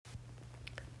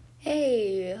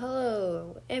Hey,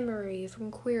 hello, Emery from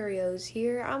Querios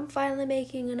here. I'm finally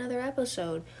making another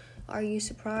episode. Are you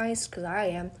surprised? Because I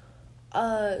am.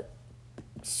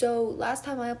 So last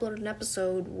time I uploaded an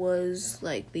episode was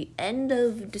like the end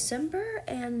of December,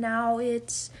 and now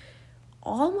it's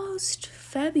almost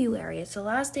February. It's the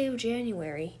last day of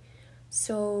January.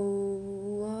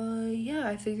 So, yeah,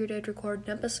 I figured I'd record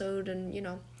an episode, and,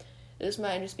 this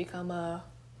might just become a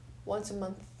once a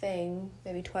month thing,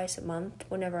 maybe twice a month,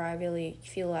 whenever I really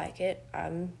feel like it.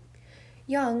 I'm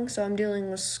young, so I'm dealing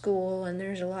with school, and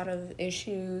there's a lot of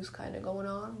issues kind of going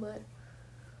on, but,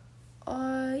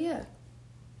 yeah.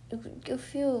 A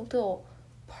few little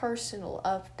personal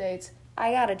updates.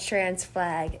 I got a trans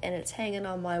flag, and it's hanging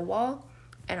on my wall,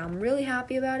 and I'm really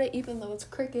happy about it, even though it's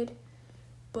crooked,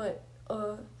 but,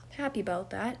 I'm happy about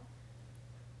that.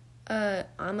 I'm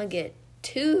gonna get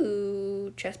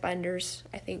 2 chest binders,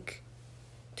 I think.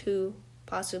 2,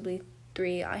 possibly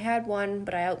 3. I had one,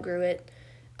 but I outgrew it.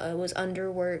 It was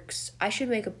underworks. I should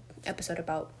make an episode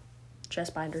about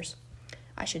chest binders.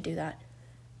 I should do that.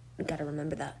 I gotta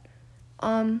remember that.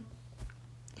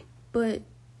 But,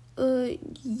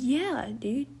 yeah,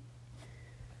 dude.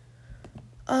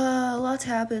 Lots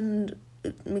happened.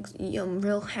 I'm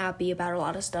real happy about a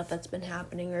lot of stuff that's been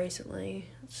happening recently.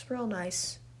 It's real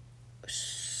nice.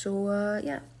 So,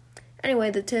 yeah.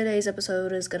 Anyway, today's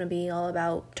episode is going to be all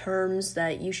about terms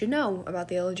that you should know about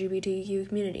the LGBTQ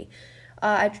community.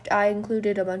 I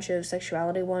included a bunch of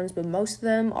sexuality ones, but most of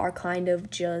them are kind of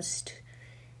just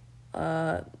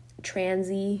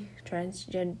transgender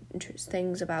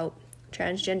things about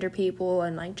transgender people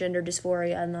and like gender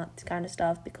dysphoria and that kind of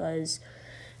stuff, because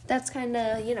that's kind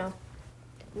of,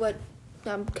 what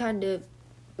I'm kind of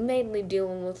mainly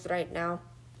dealing with right now.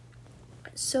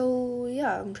 So,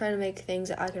 yeah, I'm trying to make things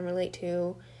that I can relate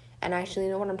to and actually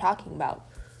know what I'm talking about.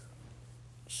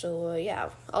 So,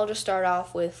 yeah, I'll just start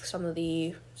off with some of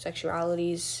the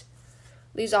sexualities.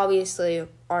 These obviously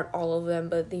aren't all of them,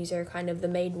 but these are kind of the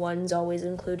main ones always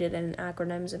included in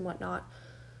acronyms and whatnot.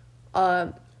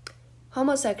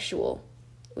 Homosexual,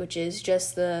 which is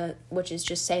just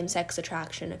same-sex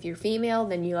attraction. If you're female,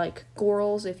 then you like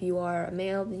girls. If you are a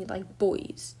male, then you like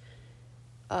boys.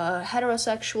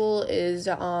 Heterosexual is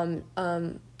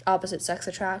opposite sex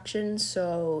attraction,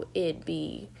 so it'd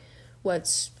be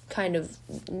what's kind of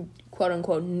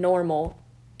quote-unquote normal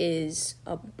is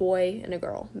a boy and a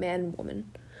girl, man,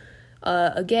 woman.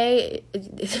 Gay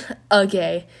is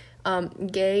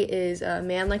a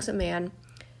man likes a man.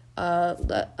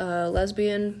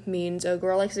 Lesbian means a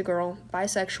girl likes a girl.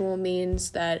 Bisexual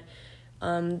means that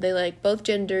they like both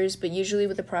genders, but usually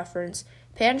with a preference.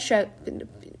 Pansexual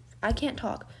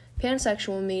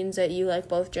means that you like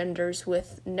both genders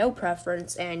with no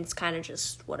preference, and it's kind of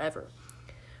just whatever.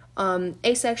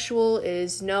 Asexual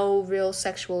is no real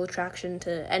sexual attraction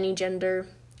to any gender.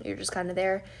 You're just kind of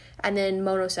there. And then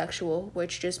monosexual,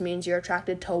 which just means you're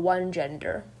attracted to one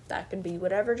gender. That can be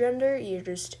whatever gender, you're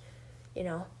just,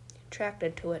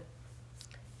 attracted to it.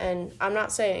 And I'm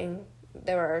not saying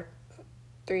there are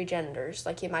 3 genders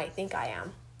like you might think I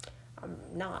am. I'm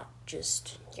not.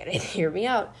 Just you gotta hear me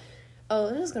out. Oh,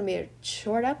 this is gonna be a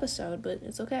short episode, but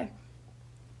it's okay.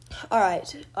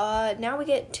 Alright, now we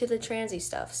get to the transy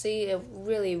stuff. See, it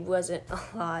really wasn't a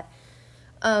lot.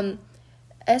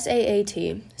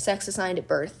 SAAT, sex assigned at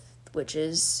birth, which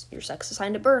is your sex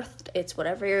assigned at birth. It's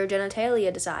whatever your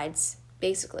genitalia decides,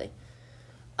 basically.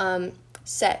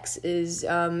 Sex is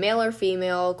male or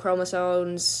female,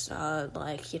 chromosomes,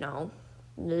 that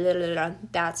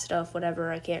stuff,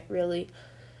 whatever. I can't really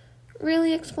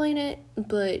explain it,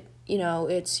 but,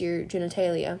 it's your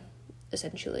genitalia,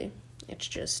 essentially. It's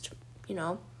just,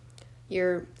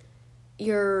 your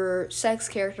sex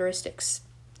characteristics.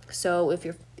 So if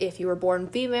you were born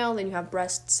female, then you have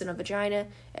breasts and a vagina,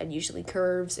 and usually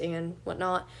curves and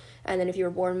whatnot. And then if you were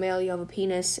born male, you have a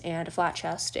penis and a flat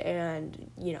chest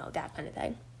and, that kind of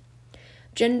thing.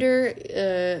 Gender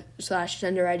 /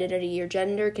 gender identity. Your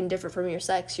gender can differ from your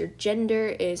sex. Your gender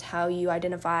is how you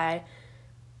identify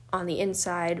on the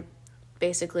inside,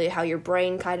 basically how your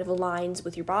brain kind of aligns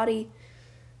with your body.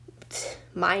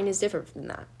 Mine is different from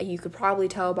that. You could probably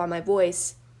tell by my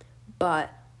voice, but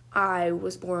I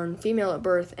was born female at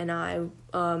birth, and I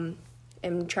am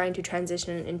trying to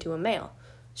transition into a male.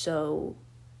 So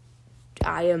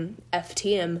I am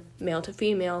FTM, male to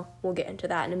female. We'll get into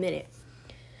that in a minute.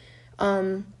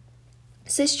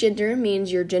 Cisgender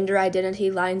means your gender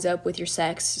identity lines up with your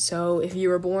sex. So if you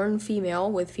were born female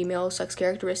with female sex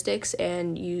characteristics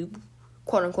and you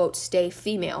quote-unquote stay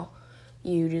female,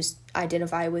 you just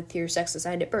identify with your sex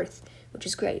assigned at birth, which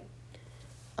is great.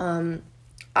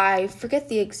 I forget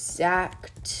the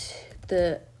exact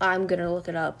I'm going to look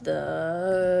it up,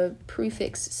 the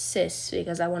prefix cis,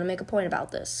 because I want to make a point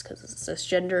about this, because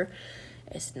cisgender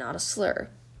is not a slur.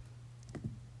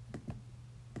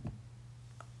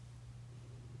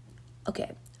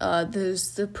 Okay,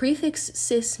 the prefix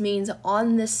cis means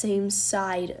on the same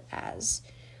side as.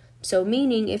 So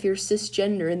meaning if you're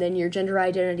cisgender, then your gender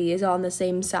identity is on the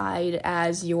same side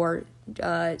as your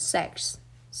sex.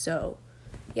 So,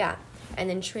 yeah. And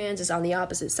then trans is on the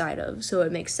opposite side of. So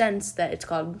it makes sense that it's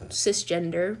called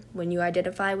cisgender when you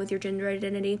identify with your gender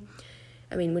identity.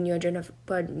 I mean, when your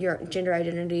gender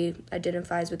identity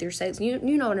identifies with your sex. You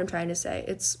know what I'm trying to say.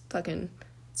 It's fucking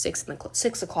 6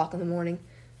 o'clock in the morning.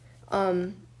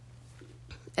 And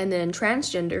then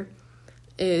transgender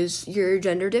is your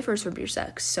gender differs from your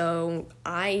sex. So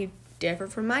I differ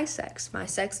from my sex. My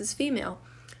sex is female,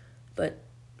 but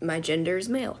my gender is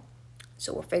male.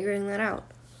 So we're figuring that out.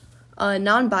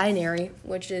 Non-binary,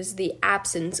 which is the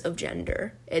absence of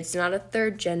gender. It's not a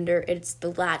third gender, it's the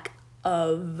lack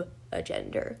of a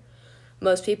gender.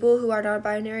 Most people who are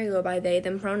non-binary go by they,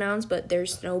 them pronouns, but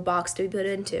there's no box to be put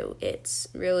into. It's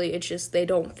just they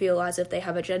don't feel as if they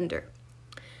have a gender.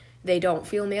 They don't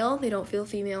feel male, they don't feel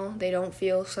female, they don't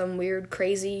feel some weird,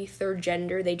 crazy third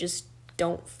gender, they just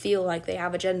don't feel like they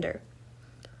have a gender.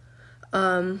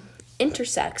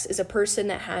 Intersex is a person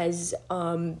that has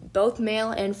both male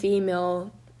and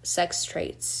female sex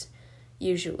traits,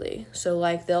 usually. So,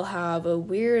 like, they'll have a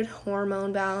weird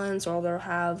hormone balance, or they'll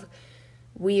have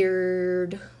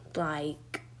weird,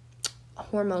 like,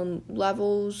 hormone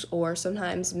levels, or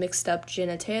sometimes mixed up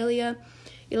genitalia.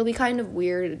 It'll be kind of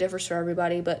weird. It differs for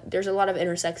everybody, but there's a lot of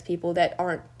intersex people that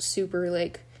aren't super,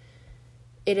 like,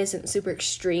 it isn't super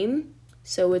extreme.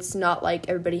 So it's not like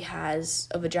everybody has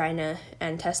a vagina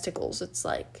and testicles. It's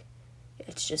like,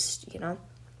 it's just, Gender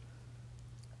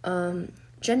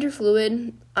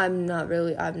fluid,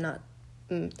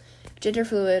 gender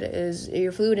fluid is,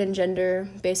 you're fluid in gender.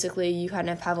 Basically, you kind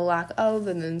of have a lack of,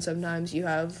 and then sometimes you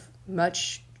have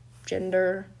much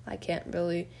gender. I can't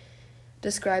really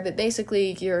describe it.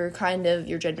 Basically, your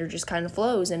gender just kind of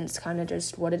flows, and it's kind of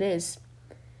just what it is.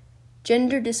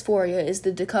 Gender dysphoria is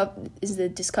the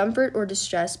discomfort or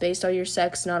distress based on your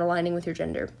sex not aligning with your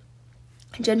gender.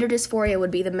 Gender dysphoria would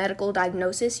be the medical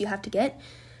diagnosis you have to get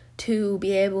to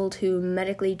be able to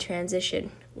medically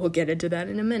transition. We'll get into that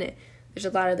in a minute. There's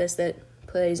a lot of this that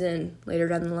plays in later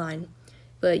down the line.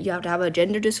 But you have to have a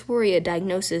gender dysphoria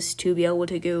diagnosis to be able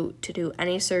to go to do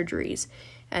any surgeries.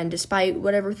 And despite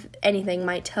whatever anything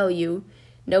might tell you,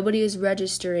 nobody is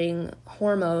registering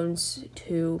hormones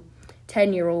to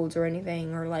 10-year-olds or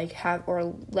anything, or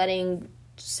letting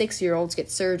 6-year-olds get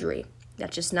surgery.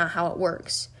 That's just not how it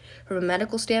works. From a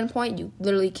medical standpoint, you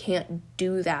literally can't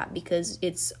do that because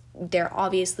they're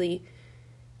obviously,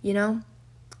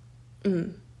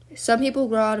 Some people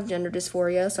grow out of gender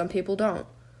dysphoria, some people don't.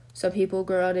 Some people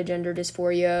grow out of gender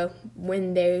dysphoria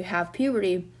when they have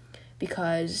puberty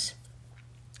because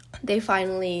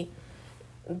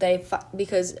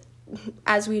because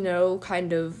as we know,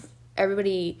 kind of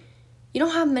everybody, you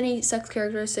don't have many sex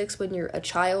characteristics when you're a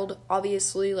child,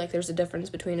 obviously. Like, there's a difference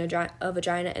between a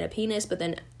vagina and a penis, but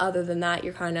then other than that,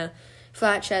 you're kind of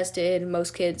flat-chested.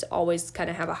 Most kids always kind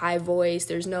of have a high voice.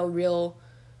 There's no real,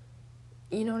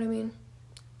 you know what I mean?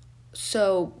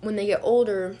 So when they get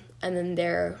older, and then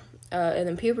and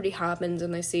then puberty happens,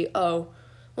 and they see, oh,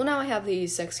 well, now I have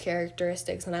these sex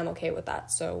characteristics, and I'm okay with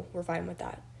that, so we're fine with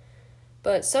that.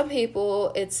 But some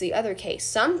people, it's the other case.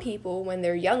 Some people, when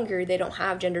they're younger, they don't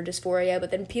have gender dysphoria,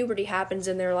 but then puberty happens,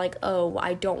 and they're like, oh,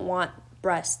 I don't want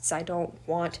breasts, I don't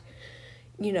want,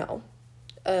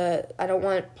 I don't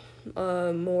want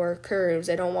more curves,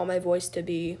 I don't want my voice to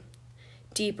be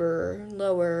deeper,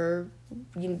 lower,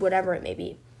 whatever it may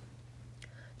be.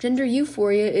 Gender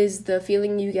euphoria is the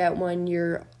feeling you get when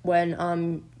your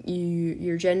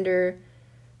gender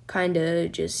kind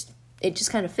of just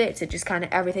kind of fits. It just kind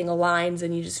of everything aligns,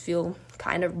 and you just feel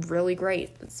kind of really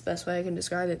great. That's the best way I can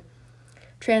describe it.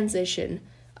 Transition,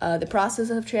 the process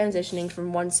of transitioning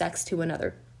from one sex to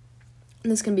another.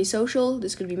 This can be social,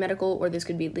 this could be medical, or this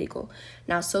could be legal.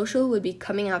 Now, social would be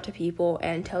coming out to people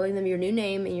and telling them your new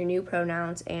name and your new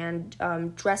pronouns, and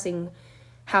dressing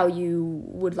how you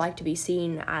would like to be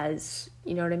seen as,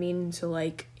 you know what I mean? So,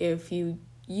 like, if you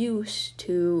used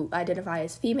to identify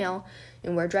as female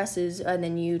and wear dresses, and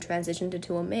then you transitioned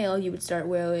into a male, you would start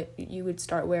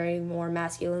wearing more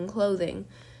masculine clothing,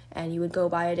 and you would go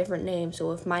by a different name.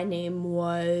 So if my name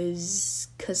was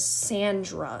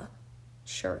Cassandra,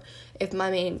 sure. If my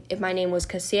name was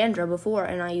Cassandra before,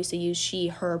 and I used to use she,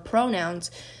 her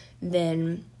pronouns,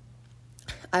 then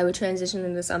I would transition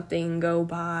into something, go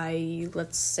by,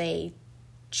 let's say,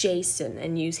 Jason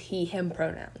and use he, him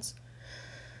pronouns.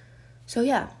 So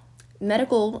yeah,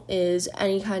 medical is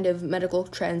any kind of medical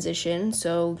transition.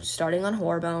 So starting on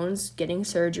hormones, getting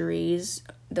surgeries,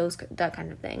 that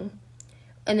kind of thing.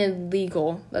 And then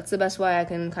legal, that's the best way I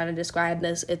can kind of describe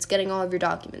this. It's getting all of your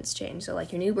documents changed. So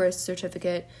like your new birth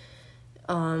certificate,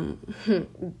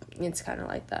 it's kind of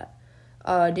like that.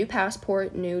 New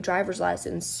passport, new driver's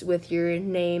license with your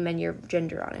name and your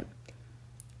gender on it.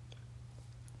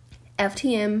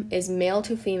 FTM is male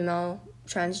to female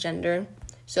transgender.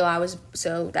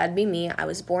 So that'd be me. I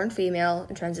was born female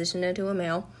and transitioned into a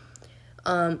male.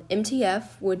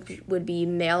 MTF would be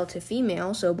male to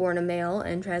female, so born a male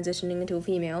and transitioning into a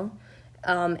female.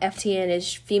 FTN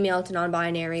is female to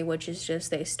non-binary, which is just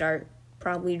they start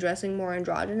probably dressing more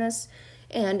androgynous.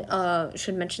 And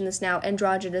should mention this now,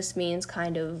 androgynous means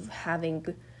kind of having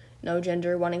no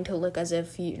gender, wanting to look as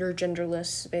if you're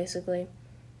genderless, basically.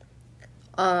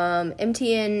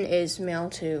 MTN is male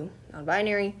to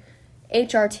non-binary.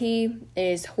 HRT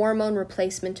is hormone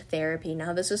replacement therapy.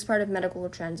 Now, this is part of medical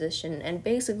transition, and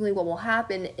basically what will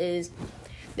happen is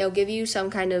they'll give you some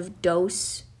kind of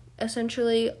dose,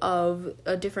 essentially, of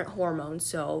a different hormone.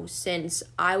 So, since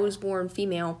I was born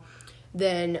female,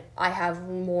 then I have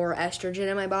more estrogen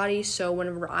in my body, so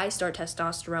whenever I start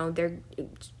testosterone,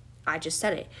 I just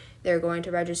said it, they're going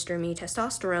to register me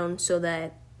testosterone so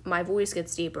that my voice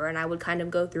gets deeper, and I would kind of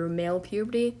go through male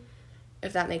puberty,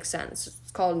 if that makes sense.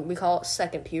 We call it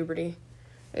second puberty.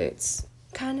 It's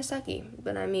kind of sucky,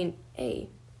 but I mean, hey,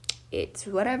 it's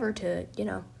whatever to,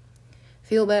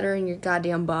 feel better in your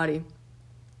goddamn body.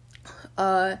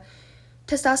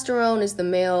 Testosterone is the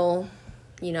male,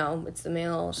 it's the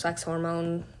male sex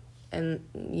hormone, and,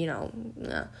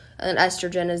 and then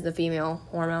estrogen is the female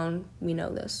hormone. We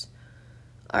know this.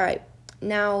 All right.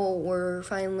 Now we're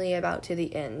finally about to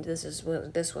the end. This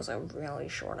was a really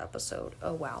short episode.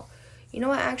 Oh, wow. You know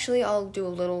what? Actually, I'll do a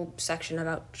little section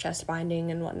about chest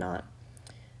binding and whatnot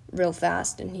real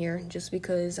fast in here, just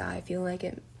because I feel like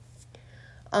it.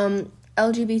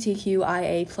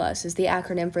 LGBTQIA+ is the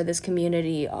acronym for this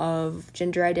community of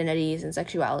gender identities and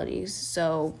sexualities.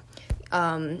 So,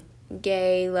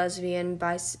 gay, lesbian,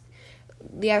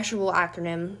 the actual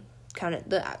acronym,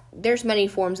 there's many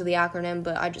forms of the acronym,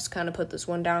 but I just kind of put this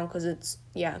one down because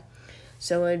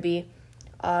so it would be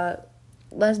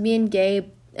lesbian,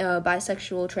 gay,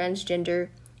 bisexual, transgender,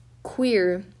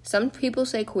 queer. Some people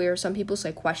say queer, some people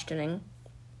say questioning.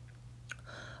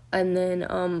 And then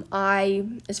I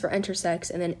is for intersex,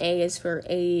 and then A is for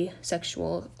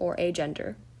asexual or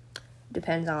agender.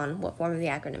 Depends on what form of the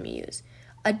acronym you use.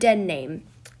 A dead name.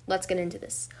 Let's get into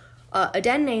this. A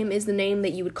dead name is the name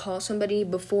that you would call somebody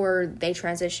before they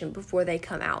transition, before they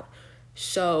come out.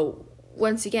 So,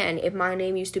 once again, if my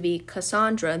name used to be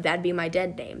Cassandra, that'd be my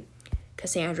dead name.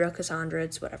 Cassandra,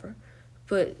 it's whatever.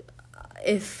 But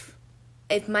if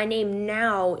my name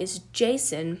now is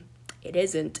Jason, it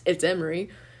isn't, it's Emery.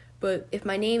 But if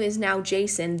my name is now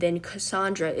Jason, then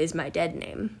Cassandra is my dead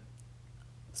name.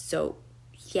 So,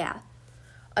 yeah.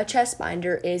 A chest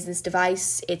binder is this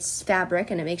device. It's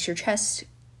fabric, and it makes your chest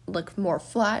look more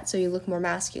flat, so you look more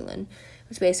masculine.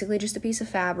 It's basically just a piece of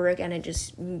fabric, and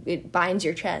it binds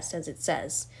your chest, as it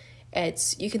says.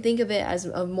 You can think of it as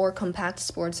a more compact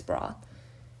sports bra.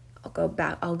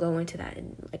 I'll go into that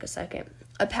in like a second.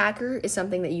 A packer is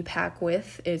something that you pack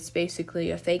with. It's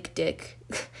basically a fake dick.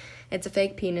 It's a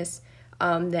fake penis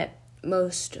that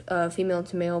most female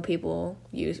to male people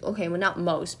use. Okay, well, not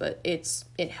most, but it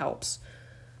helps.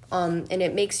 And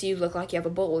it makes you look like you have a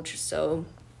bulge. So,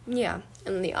 yeah.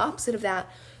 And the opposite of that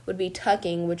would be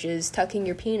tucking, which is tucking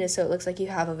your penis so it looks like you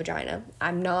have a vagina.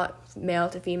 I'm not male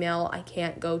to female. I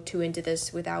can't go too into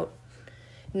this without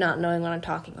not knowing what I'm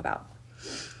talking about.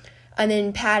 And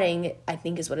then padding, I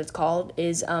think is what it's called,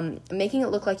 is making it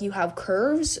look like you have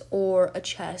curves or a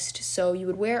chest. So you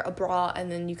would wear a bra,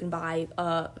 and then you can buy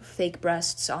fake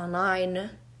breasts online,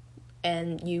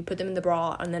 and you put them in the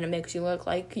bra, and then it makes you look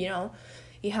like, you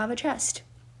have a chest.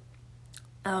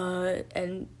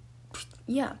 And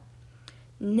yeah.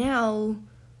 Now,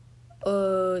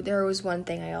 there was one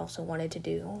thing I also wanted to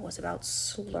do, was about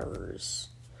slurs.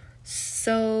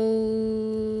 So,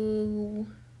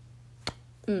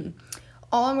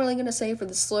 all I'm really going to say for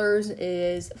the slurs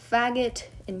is faggot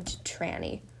and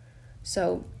tranny.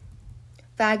 So,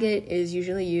 faggot is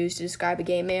usually used to describe a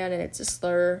gay man, and it's a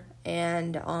slur,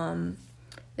 and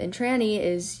then tranny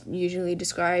is usually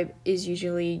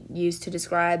used to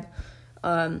describe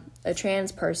a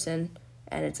trans person,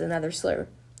 and it's another slur.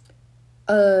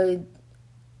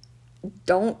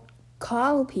 Don't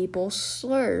call people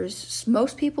slurs.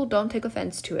 Most people don't take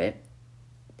offense to it.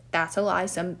 that's a lie.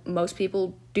 Most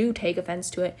people do take offense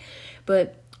to it,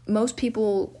 but most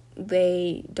people,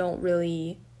 they don't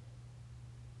really...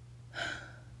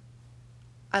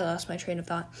 I lost my train of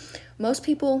thought. Most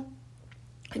people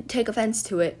take offense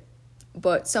to it,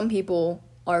 but some people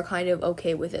are kind of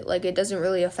okay with it. Like, it doesn't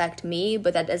really affect me,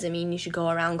 but that doesn't mean you should go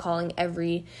around calling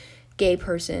every gay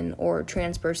person or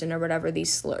trans person or whatever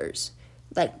these slurs.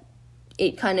 Like,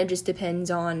 it kind of just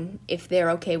depends on if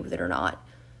they're okay with it or not.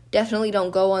 Definitely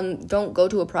don't go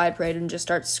to a pride parade and just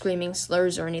start screaming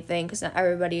slurs or anything, because not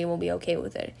everybody will be okay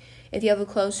with it. If you have a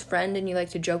close friend and you like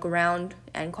to joke around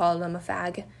and call them a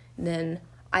fag, then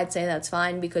I'd say that's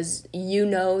fine, because you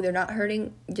know they're not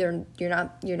hurting, you're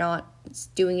not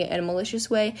doing it in a malicious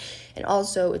way, and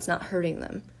also it's not hurting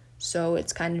them. So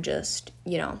it's kind of just,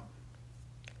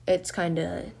 it's kind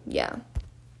of, yeah.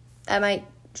 I might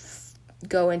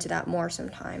go into that more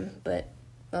sometime, but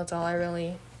that's all I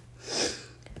really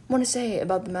want to say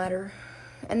about the matter.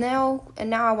 And now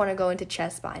I want to go into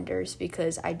chest binders,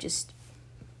 because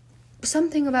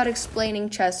something about explaining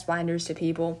chest binders to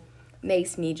people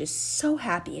makes me just so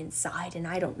happy inside, and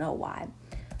I don't know why.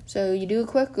 So you do a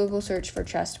quick Google search for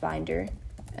chest binder,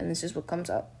 and this is what comes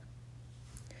up.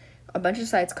 A bunch of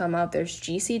sites come up. There's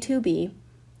GC2B,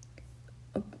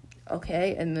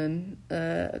 okay, and then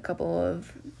a couple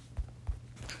of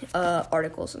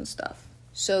articles and stuff.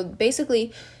 So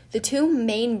basically, the two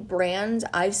main brands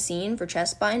I've seen for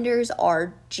chest binders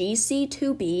are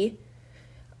GC2B,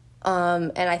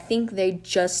 and I think they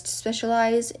just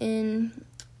specialize in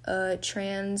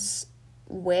trans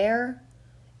wear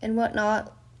and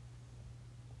whatnot.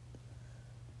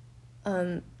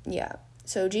 Yeah.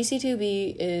 So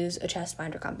GC2B is a chest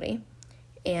binder company,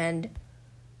 and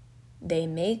they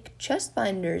make chest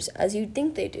binders as you'd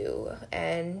think they do.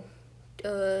 And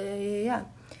yeah,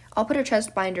 I'll put a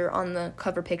chest binder on the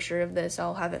cover picture of this.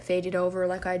 I'll have it faded over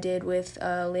like I did with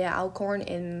Leah Alcorn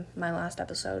in my last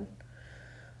episode.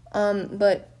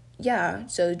 But yeah,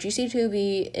 so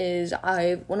GC2B is,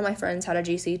 one of my friends had a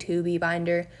GC2B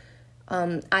binder.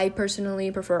 I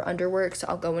personally prefer Underworks, so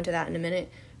I'll go into that in a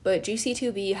minute. But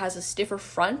GC2B has a stiffer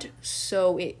front,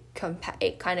 so it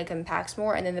kind of compacts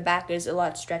more, and then the back is a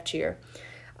lot stretchier.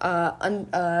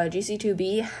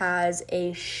 GC2B has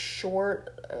a short,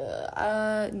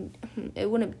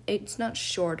 it's not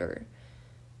shorter.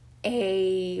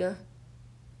 I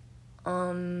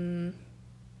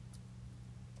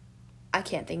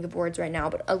can't think of words right now,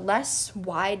 but a less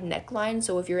wide neckline,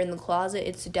 so if you're in the closet,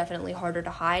 it's definitely harder to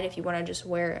hide if you want to just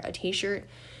wear a t-shirt.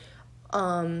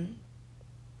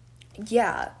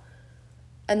 Yeah.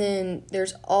 And then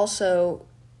there's also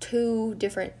two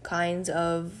different kinds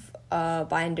of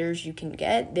binders you can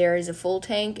get. There is a full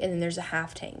tank, and then there's a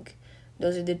half tank.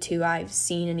 Those are the two I've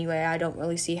seen anyway. I don't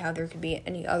really see how there could be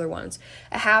any other ones.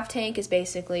 A half tank is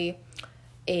basically,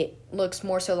 it looks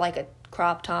more so like a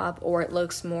crop top, or it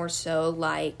looks more so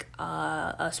like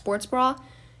a sports bra.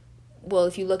 Well,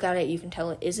 if you look at it, you can tell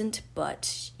it isn't,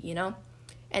 but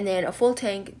And then a full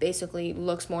tank basically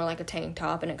looks more like a tank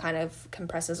top, and it kind of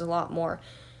compresses a lot more.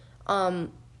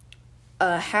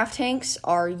 Half tanks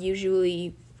are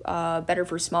usually better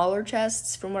for smaller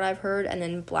chests, from what I've heard, and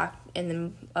then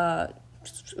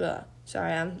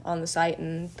sorry, I'm on the site,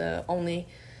 and the only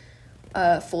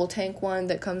full tank one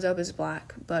that comes up is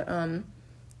black. But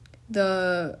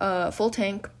the full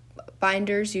tank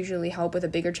binders usually help with a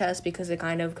bigger chest because it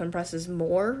kind of compresses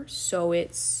more, so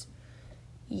it's,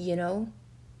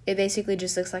 it basically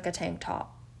just looks like a tank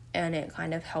top, and it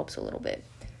kind of helps a little bit.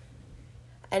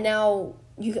 And now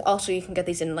you can get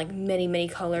these in like many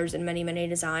colors and many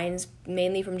designs,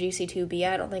 mainly from GC2B.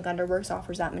 I don't think Underworks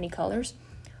offers that many colors,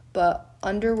 but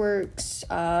Underworks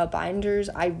binders,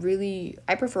 I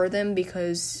prefer them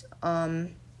because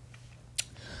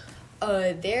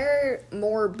they're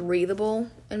more breathable,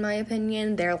 in my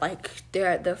opinion. They're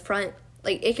at the front,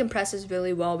 it compresses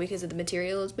really well because of the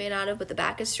material it's made out of, but the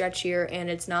back is stretchier, and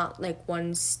it's not like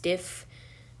one stiff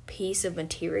piece of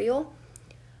material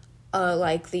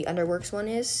like the Underworks one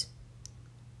is.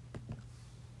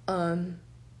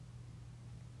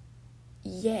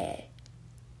 Yeah,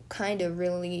 kind of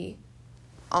really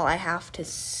all I have to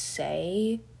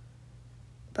say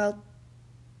about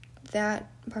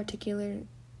that particular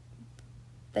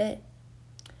bit.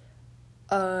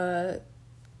 I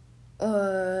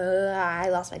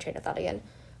lost my train of thought again.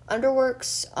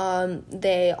 Underworks,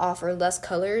 they offer less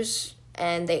colors,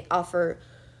 and they offer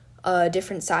a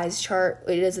different size chart.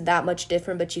 It isn't that much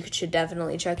different, but you should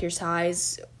definitely check your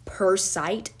size per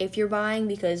site if you're buying,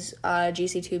 because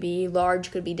GC2B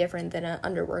large could be different than an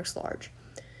Underworks large.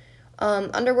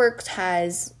 Underworks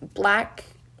has black,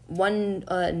 one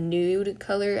nude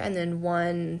color, and then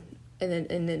one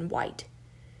and then white.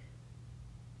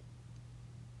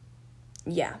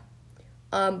 Yeah.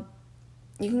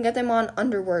 You can get them on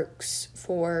Underworks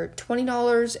for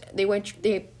 $20.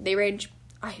 They range.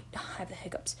 I have the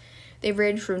hiccups. They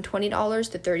range from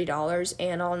 $20 to $30,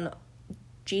 and on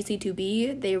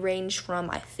GC2B they range from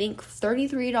I think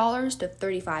 $33 to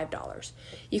 $35.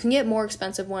 You can get more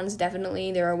expensive ones.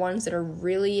 Definitely, there are ones that are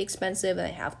really expensive and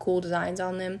they have cool designs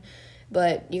on them,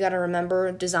 but you got to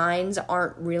remember designs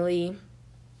aren't really.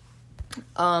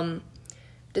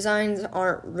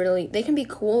 They can be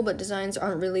cool, but designs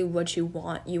aren't really what you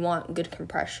want. You want good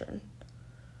compression.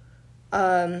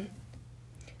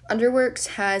 Underworks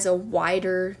has a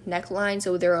wider neckline,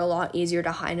 so they're a lot easier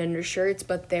to hide under shirts,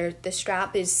 but the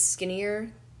strap is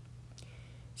skinnier,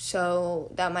 so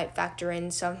that might factor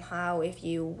in somehow if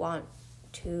you want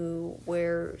to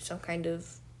wear some kind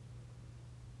of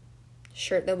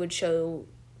shirt that would show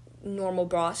normal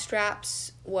bra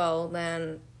straps. Well,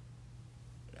 then,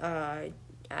 I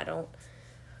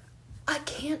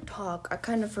can't talk. I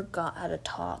kind of forgot how to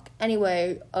talk.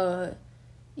 Anyway,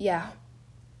 yeah.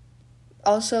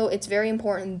 Also, it's very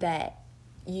important that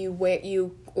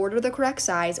you order the correct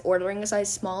size. Ordering a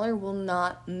size smaller will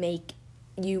not make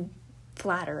you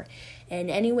flatter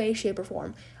in any way, shape, or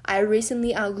form. I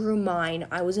recently outgrew mine.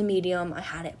 I was a medium. I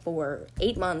had it for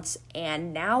 8 months,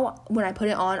 and now when I put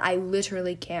it on, I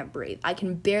literally can't breathe. I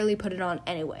can barely put it on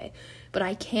anyway, but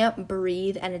I can't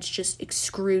breathe, and it's just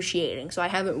excruciating. So I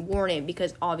haven't worn it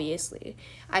because obviously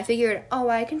I figured,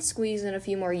 I can squeeze in a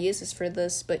few more uses for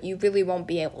this, but you really won't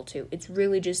be able to. It's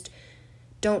really just,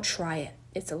 don't try it.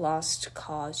 It's a lost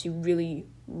cause. You really,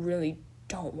 really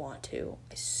don't want to.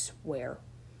 I swear.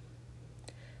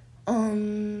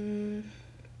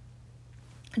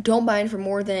 Don't bind for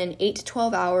more than 8 to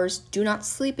 12 hours. Do not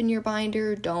sleep in your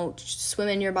binder. Don't swim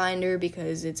in your binder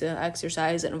because it's an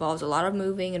exercise that involves a lot of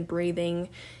moving and breathing,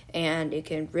 and it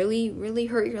can really, really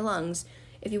hurt your lungs.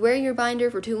 If you wear your binder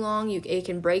for too long, it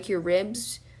can break your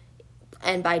ribs.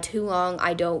 And by too long,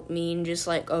 I don't mean just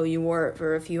like, you wore it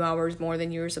for a few hours more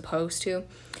than you were supposed to.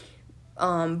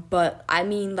 But I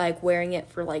mean like wearing it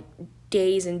for like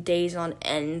days and days on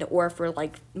end, or for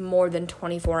like more than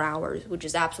 24 hours, which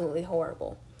is absolutely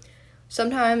horrible.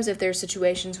 Sometimes if there's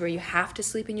situations where you have to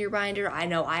sleep in your binder, I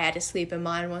know I had to sleep in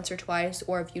mine once or twice,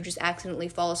 or if you just accidentally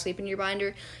fall asleep in your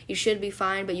binder, you should be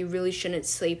fine, but you really shouldn't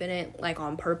sleep in it like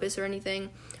on purpose or anything.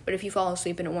 But if you fall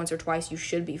asleep in it once or twice, you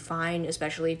should be fine,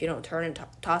 especially if you don't turn and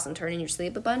toss and turn in your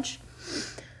sleep a bunch.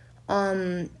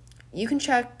 You can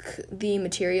check the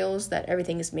materials that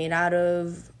everything is made out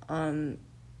of.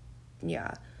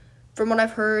 Yeah. From what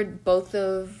I've heard, both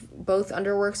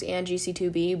Underworks and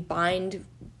GC2B bind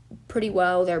pretty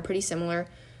well. They're pretty similar,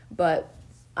 but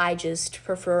I just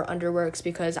prefer Underworks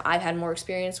because I've had more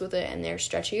experience with it and they're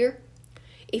stretchier.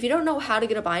 If you don't know how to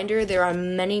get a binder, there are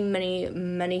many, many,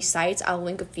 many sites. I'll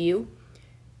link a few.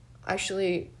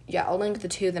 Actually, yeah, I'll link the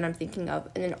two that I'm thinking of.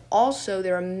 And then also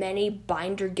there are many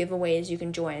binder giveaways you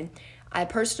can join. I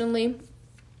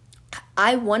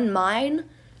won mine.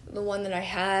 The one that I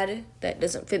had that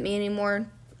doesn't fit me anymore.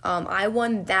 I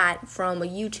won that from a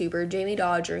YouTuber, Jamie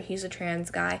Dodger. He's a trans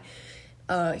guy.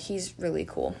 He's really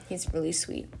cool. He's really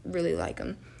sweet. Really like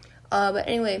him. But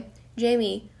anyway,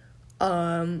 Jamie,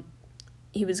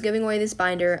 he was giving away this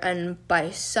binder, and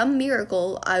by some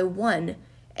miracle, I won.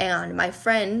 And my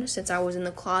friend, since I was in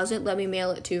the closet, let me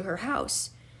mail it to her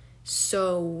house.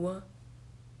 So,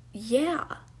 yeah,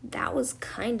 that was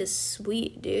kind of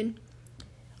sweet, dude.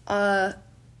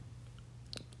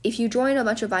 If you join a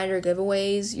bunch of binder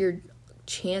giveaways, your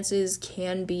chances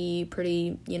can be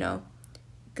pretty,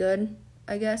 good,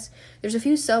 I guess. There's a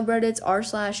few subreddits,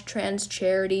 r/trans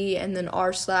charity, and then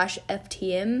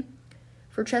r/FTM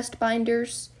for chest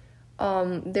binders.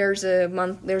 There's a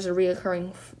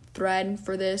reoccurring thread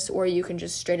for this, or you can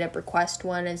just straight up request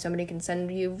one and somebody can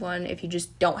send you one if you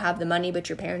just don't have the money but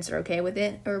your parents are okay with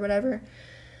it or whatever.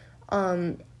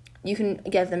 You can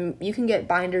get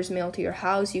binders mailed to your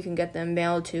house. You can get them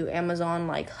mailed to Amazon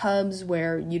like hubs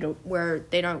where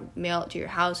they don't mail it to your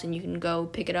house and you can go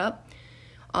pick it up.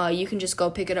 You can just go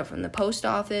pick it up from the post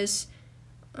office.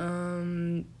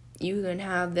 You can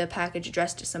have the package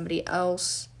addressed to somebody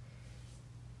else.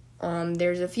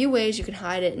 There's a few ways you can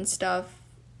hide it and stuff,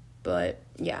 but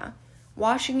yeah.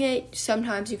 Washing it,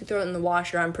 sometimes you can throw it in the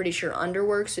washer. I'm pretty sure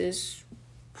Underworks is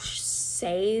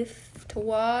safe to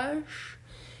wash.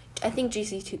 I think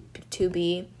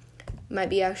GC2B might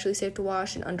be actually safe to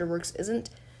wash and Underworks isn't,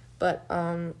 but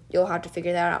you'll have to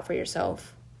figure that out for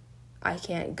yourself. I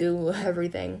can't Google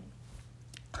everything.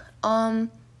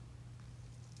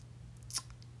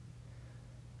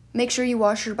 Make sure you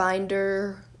wash your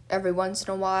binder every once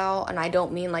in a while, and I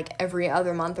don't mean like every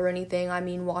other month or anything. I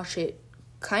mean wash it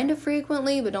kind of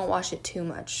frequently, but don't wash it too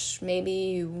much.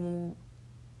 Maybe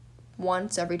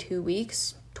once every 2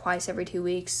 weeks, twice every 2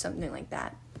 weeks, something like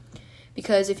that.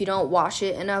 Because if you don't wash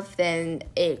it enough, then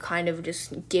it kind of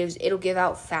just it'll give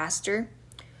out faster.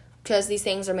 Because these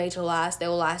things are made to last. They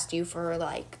will last you for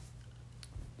like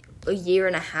a year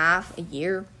and a half, a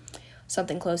year,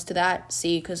 something close to that.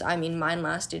 See, because I mean mine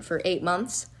lasted for 8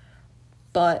 months,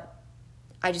 but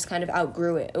I just kind of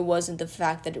outgrew it. It wasn't the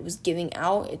fact that it was giving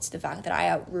out, it's the fact that I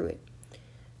outgrew it.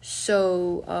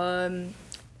 So,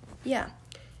 yeah.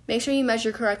 Make sure you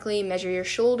measure correctly. Measure your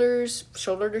shoulders,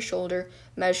 shoulder to shoulder.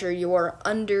 Measure your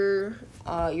under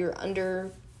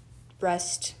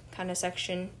breast kind of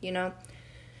section, you know.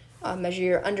 Measure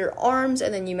your underarms,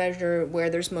 and then you measure where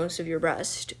there's most of your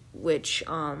breast, which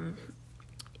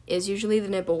is usually the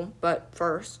nipple, but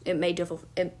first it may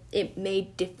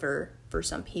differ for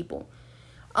some people.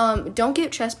 Don't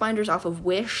get chest binders off of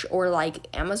Wish or like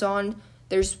Amazon.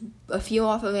 There's a few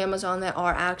off of Amazon that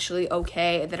are actually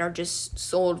okay, that are just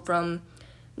sold from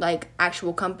like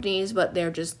actual companies, but they're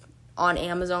just on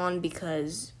Amazon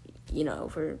because, you know,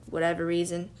 for whatever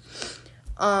reason.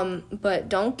 But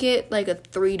don't get like a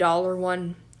 $3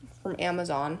 one from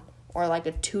Amazon or like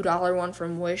a $2 one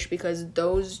from Wish, because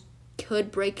those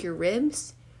could break your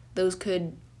ribs.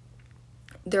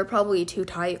 They're probably too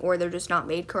tight, or they're just not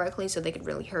made correctly, so they could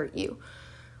really hurt you.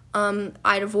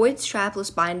 I'd avoid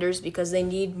strapless binders because they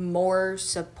need more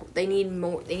support. They need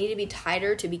to be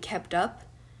tighter to be kept up.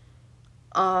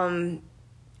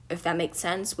 If that makes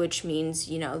sense, which means,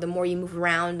 you know, the more you move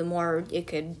around, the more it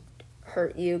could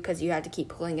hurt you because you have to keep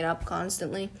pulling it up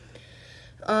constantly.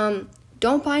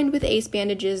 Don't bind with ace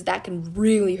bandages. That can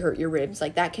really hurt your ribs.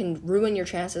 Like, that can ruin your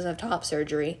chances of top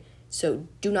surgery. So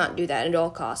do not do that at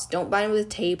all costs. Don't bind with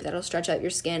tape. That'll stretch out your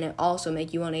skin and also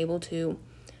make you unable to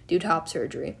do top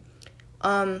surgery.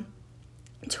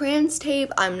 Trans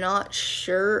tape, I'm not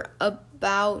sure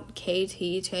about.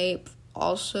 KT tape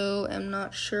also am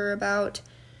not sure about.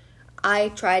 I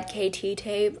tried KT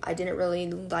tape. I didn't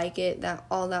really like it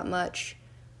all that much.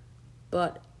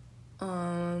 But,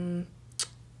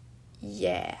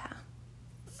 yeah.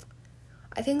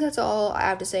 I think that's all I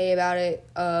have to say about it.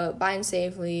 Bind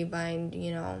safely, bind,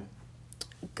 you know,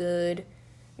 good,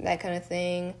 that kind of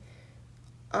thing.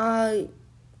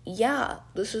 Yeah,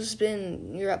 this has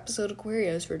been your episode of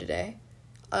Querios for today.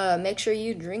 Make sure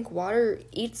you drink water,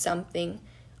 eat something.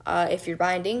 If you're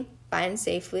binding, bind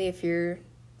safely. If you're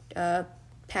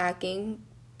packing,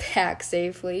 pack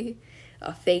safely.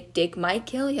 A fake dick might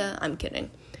kill ya. I'm kidding.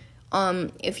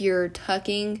 If you're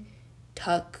tucking,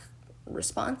 tuck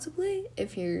responsibly.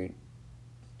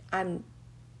 I'm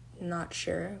not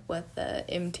sure what the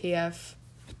MTF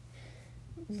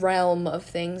realm of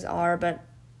things are, but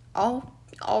I'll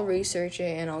research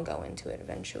it and I'll go into it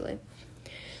eventually.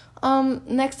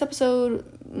 Next episode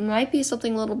might be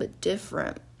something a little bit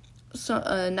different.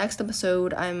 So, next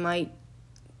episode I might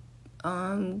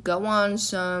go on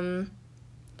some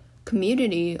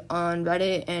community on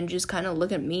Reddit and just kind of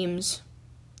look at memes,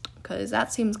 because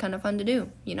that seems kind of fun to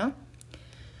do, you know?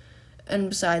 And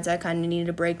besides, I kind of need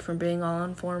a break from being all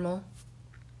informal.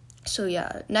 So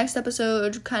yeah, next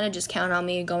episode, kind of just count on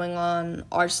me going on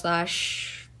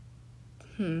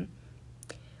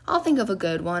I'll think of a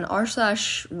good one.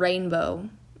 r/rainbow.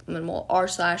 I mean, well,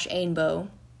 r/ainbow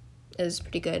is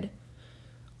pretty good.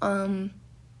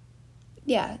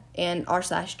 Yeah, and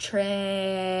r/trans.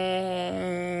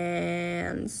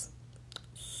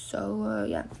 So,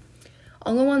 yeah.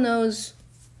 I'll go on those,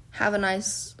 have a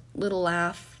nice little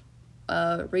laugh,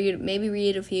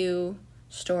 read a few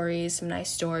stories, some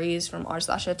nice stories from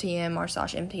r/FTM,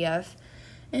 r/MTF,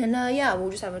 and, yeah,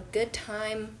 we'll just have a good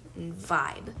time and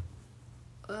vibe.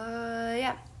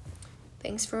 Yeah.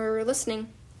 Thanks for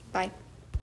listening. Bye.